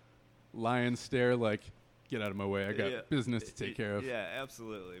like lion stare, like, get out of my way. I got Yeah, business to take care of. Yeah,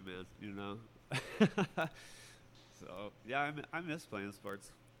 absolutely, man. You know. So yeah, I miss playing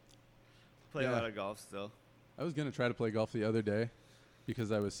sports. Play a Yeah. lot of golf still. I was gonna try to play golf the other day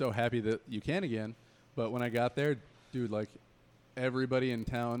because I was so happy that you can again. But when I got there, dude, like everybody in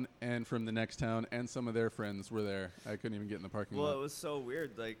town and from the next town and some of their friends were there. I couldn't even get in the parking Well, lot. it was so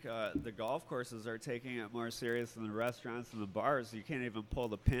weird. Like the golf courses are taking it more serious than the restaurants and the bars. You can't even pull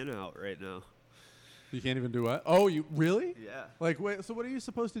the pin out right now. You can't even do what? Oh, you really? Yeah. Like, wait. So what are you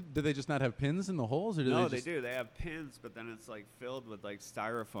supposed to? Do they just not have pins in the holes, or do No, they they just? do. They have pins, but then it's like filled with like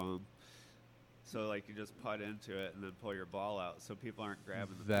styrofoam. So like you just putt into it and then pull your ball out, so people aren't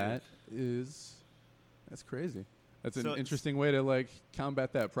grabbing the That pin. that's crazy. That's an So it's- interesting way to like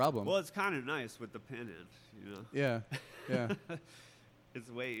combat that problem. Well, it's kind of nice with the pin in, you know. yeah, yeah. It's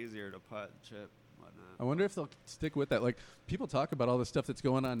way easier to putt, and chip, whatnot. I wonder if they'll stick with that. Like, people talk about all the stuff that's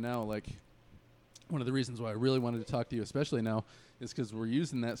going on now. Like, one of the reasons why I really wanted to talk to you, especially now, is because we're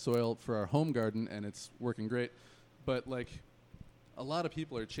using that soil for our home garden, and it's working great. But, like, a lot of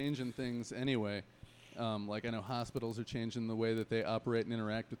people are changing things anyway. Like, I know hospitals are changing the way that they operate and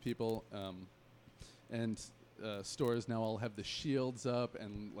interact with people. And stores now all have the shields up,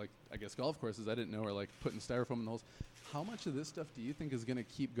 and like I guess golf courses I didn't know are like putting styrofoam in the holes. How much of this stuff do you think is going to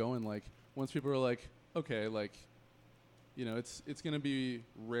keep going? Like once people are like, okay, like, you know, it's going to be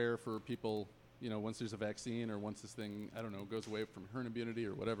rare for people, you know, once there's a vaccine or once this thing, I don't know, goes away from herd immunity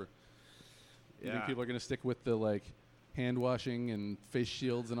or whatever. You think people are going to stick with the like hand washing and face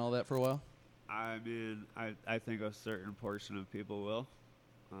shields and all that for a while? I mean, I think a certain portion of people will,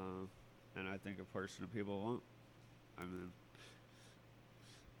 and I think a portion of people won't. I mean,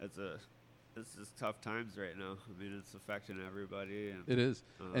 it's just tough times right now. I mean, it's affecting everybody. And, it is,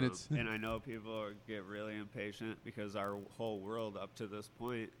 and it's and I know people get really impatient because our whole world up to this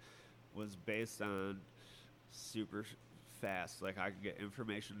point was based on super fast. Like I can get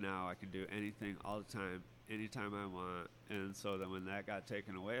information now. I can do anything all the time, anytime I want. And so then when that got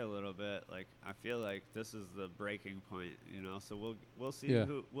taken away a little bit, like I feel like this is the breaking point, you know. So we'll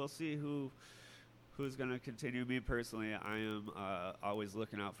see who's going to continue. Me personally, I am always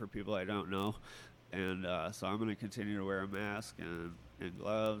looking out for people I don't know. And so I'm going to continue to wear a mask and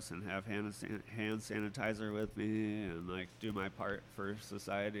gloves and have hand sanitizer with me and like do my part for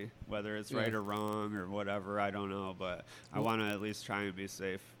society, whether it's right or wrong or whatever, I don't know, but I want to at least try and be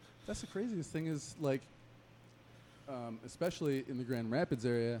safe. That's the craziest thing is like, especially in the Grand Rapids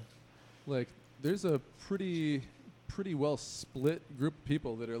area, like there's a pretty well split group of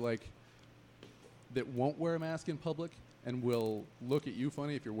people that are like, that won't wear a mask in public and will look at you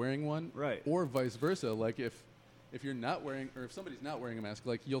funny if you're wearing one. Right. Or vice versa. Like if you're not wearing, or if somebody's not wearing a mask,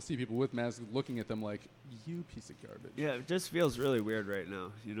 like you'll see people with masks looking at them like, you piece of garbage. Yeah, it just feels really weird right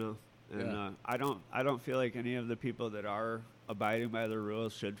now, you know? And I don't feel like any of the people that are abiding by the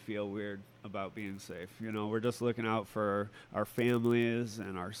rules should feel weird about being safe. You know, we're just looking out for our families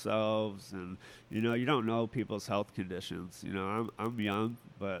and ourselves, and you know, you don't know people's health conditions. You know, I'm young,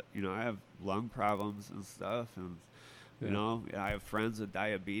 but you know, I have lung problems and stuff, and you know, I have friends with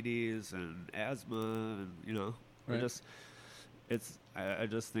diabetes and asthma, and you know, we're just I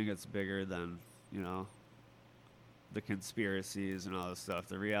just think it's bigger than, you know, the conspiracies and all this stuff.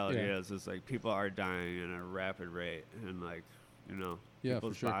 The reality is like people are dying at a rapid rate, and like, you know,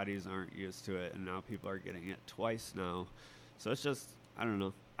 people's bodies aren't used to it, and now people are getting it twice now. So it's just, I don't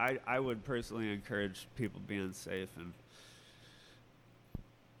know. I would personally encourage people being safe and,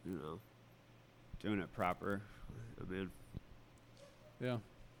 you know, doing it proper. I mean, yeah.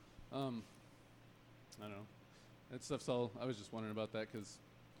 I don't know. That stuff's all, I was just wondering about that because,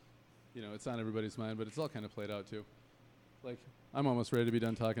 you know, it's on everybody's mind, but it's all kind of played out too. Like, I'm almost ready to be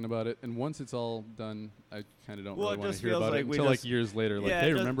done talking about it, and once it's all done, I kind of don't really want to hear about it until like years later. Like,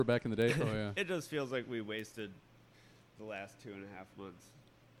 hey, remember back in the day? Oh, yeah. It just feels like we wasted the last 2.5 months.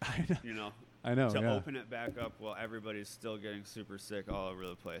 I know. You know? I know, to open it back up while everybody's still getting super sick all over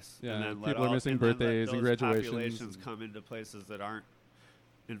the place. Yeah, and then people are missing birthdays and graduations. Populations come into places that aren't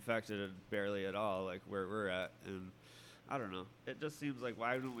infected barely at all, like where we're at. And I don't know. It just seems like,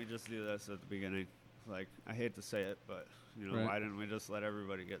 why didn't we just do this at the beginning? Like, I hate to say it, but, you know, why didn't we just let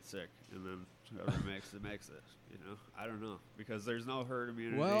everybody get sick? And then whoever makes it, makes it. You know? I don't know. Because there's no herd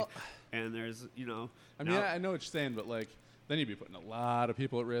immunity. Well, and there's, you know. I mean, I know what you're saying, but, like, then you'd be putting a lot of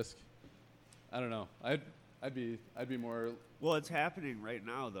people at risk. I don't know. I'd be more. Well, it's happening right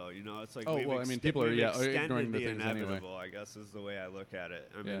now, though. You know, it's like people are ignoring the things inevitable, anyway. I guess is the way I look at it.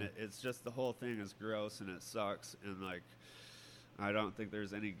 I mean, it's just the whole thing is gross and it sucks, and like, I don't think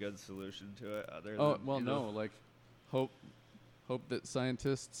there's any good solution to it other than. Like, hope that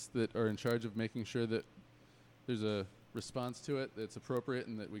scientists that are in charge of making sure that there's a response to it that's appropriate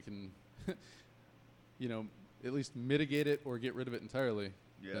and that we can, you know, at least mitigate it or get rid of it entirely.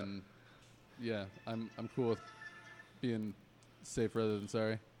 Yeah. Then, yeah, I'm cool with being safe rather than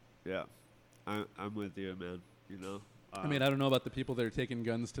sorry. Yeah, I'm with you, man. You know. I mean, I don't know about the people that are taking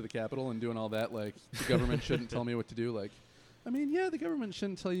guns to the Capitol and doing all that. Like, the government shouldn't tell me what to do. Like, I mean, yeah, the government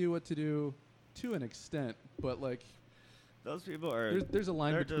shouldn't tell you what to do to an extent, but like, those people are there's a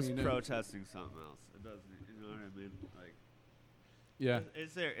line they're between just protesting something else. It doesn't, you know what I mean? Like, yeah,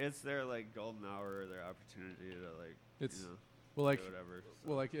 it's their like golden hour or their opportunity to like, it's, you know, well, like, whatever. So.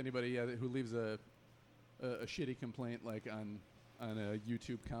 Well, like anybody who leaves a shitty complaint like on a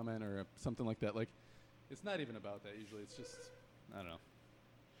YouTube comment or something like that, like, it's not even about that usually. It's just, I don't know.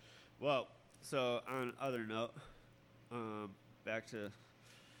 Well, so on other note, back to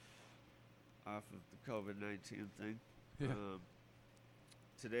off of the COVID-19 thing. Yeah.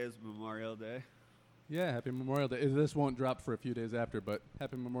 Today is Memorial Day. Yeah, happy Memorial Day. This won't drop for a few days after, but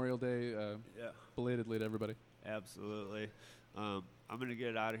happy Memorial Day belatedly to everybody. Absolutely. I'm gonna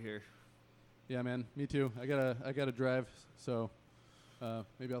get out of here. Yeah, man. Me too. I gotta drive, so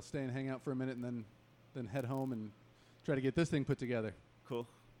maybe I'll stay and hang out for a minute and then then head home and try to get this thing put together. Cool.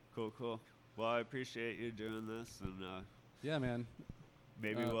 Well, I appreciate you doing this, and Yeah, man.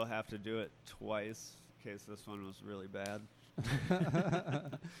 maybe we'll have to do it twice in case this one was really bad.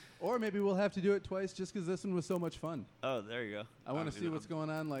 Or maybe we'll have to do it twice just because this one was so much fun. Oh, there you go. I want to see what's going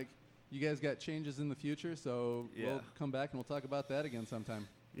on. Like, you guys got changes in the future, so we'll come back and we'll talk about that again sometime.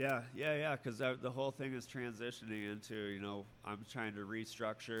 Yeah, because the whole thing is transitioning into, I'm trying to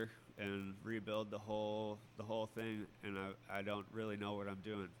restructure and rebuild the whole thing, and I don't really know what I'm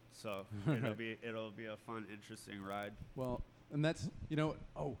doing. So it'll be a fun, interesting ride. Well, and that's,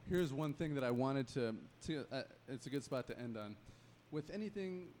 here's one thing that I wanted to it's a good spot to end on. With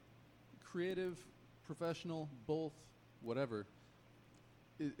anything creative, professional, both, whatever,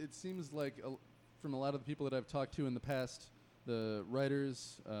 it seems like from a lot of the people that I've talked to in the past, the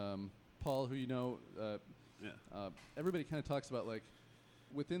writers, Paul, who everybody kind of talks about, like,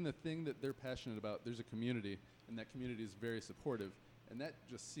 within the thing that they're passionate about, there's a community, and that community is very supportive. And that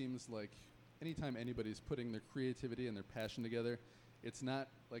just seems like anytime anybody's putting their creativity and their passion together, it's not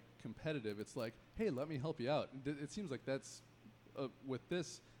like competitive. It's like, hey, let me help you out. It seems like that's with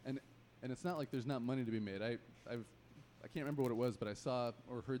this, and it's not like there's not money to be made. I can't remember what it was, but I saw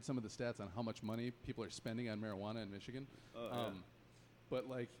or heard some of the stats on how much money people are spending on marijuana in Michigan. But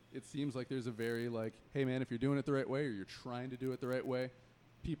like, it seems like there's a very like, hey man, if you're doing it the right way or you're trying to do it the right way,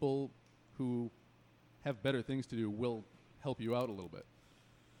 people who have better things to do will help you out a little bit.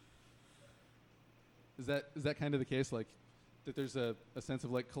 Is that kind of the case? Like, that there's a sense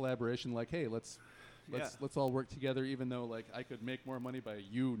of like collaboration, like, hey, let's all work together, even though like I could make more money by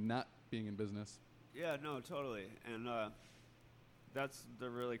you not being in business. Yeah, no, totally. And that's the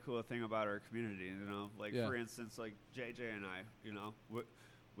really cool thing about our community, like, for instance, like JJ and I,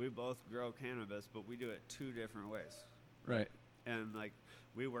 we both grow cannabis, but we do it two different ways. Right. And like,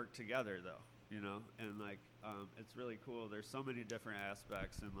 we work together though, and like, it's really cool. There's so many different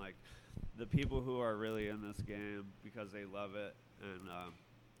aspects, and like the people who are really in this game because they love it, and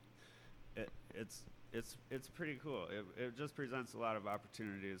it's pretty cool. It just presents a lot of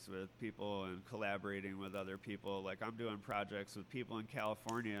opportunities with people and collaborating with other people. Like, I'm doing projects with people in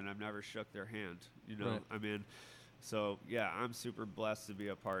California, and I've never shook their hand. Right. I mean, so yeah, I'm super blessed to be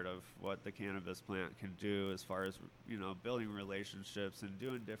a part of what the cannabis plant can do as far as building relationships and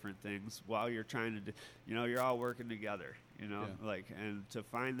doing different things while you're trying to do. You're all working together. Like, and to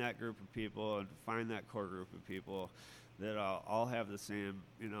find that group of people and to find that core group of people that all have the same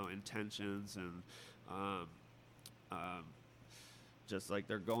intentions and just like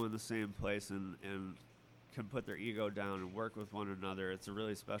they're going the same place and can put their ego down and work with one another. It's a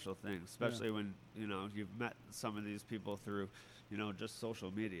really special thing, especially when you've met some of these people through just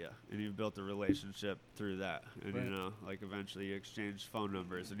social media, and you've built a relationship through that, and right. Like, eventually you exchange phone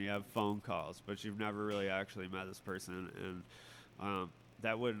numbers and you have phone calls, but you've never really actually met this person, and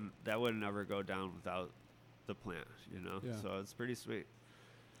that wouldn't ever go down without the plant. Yeah. So it's pretty sweet.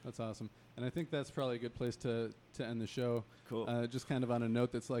 That's awesome. And I think that's probably a good place to end the show. Cool. Just kind of on a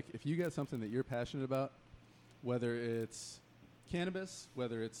note that's like, if you got something that you're passionate about, whether it's cannabis,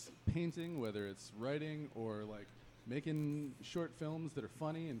 whether it's painting, whether it's writing, or like making short films that are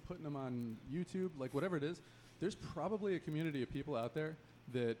funny and putting them on YouTube, like whatever it is, there's probably a community of people out there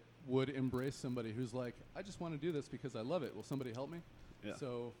that would embrace somebody who's like, I just want to do this because I love it. Will somebody help me? Yeah.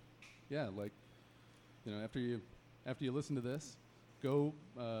 So, yeah, like, after you listen to this, go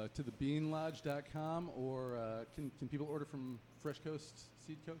to thebeanlodge.com, or can people order from Fresh Coast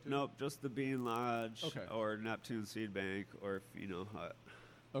Seed Co. too? Nope, just the Bean Lodge, Okay. or Neptune Seed Bank, or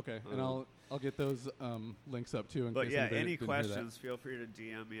Okay, and I'll get those links up too. But yeah, any didn't hear that. questions, feel free to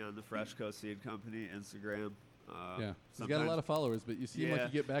DM me on the Fresh Coast Seed Company Instagram. Yeah, he's got a lot of followers, but you seem like you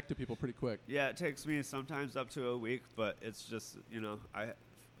get back to people pretty quick. Yeah, it takes me sometimes up to a week, but it's just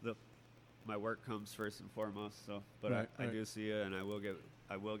my work comes first and foremost. So, but Right, I right. do see you, and I will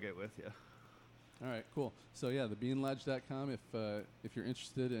get with you. All right, cool. So yeah, thebeanlodge.com if you're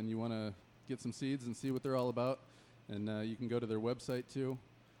interested and you want to get some seeds and see what they're all about, and you can go to their website too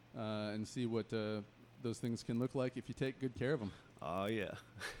and see what those things can look like if you take good care of them. Oh yeah.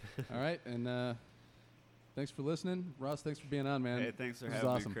 All right, and thanks for listening, Ross. Thanks for being on, man. Hey, thanks for This is having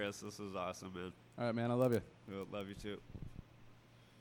awesome. me, Chris. This was awesome, man. All right, man. I love you. Love you too.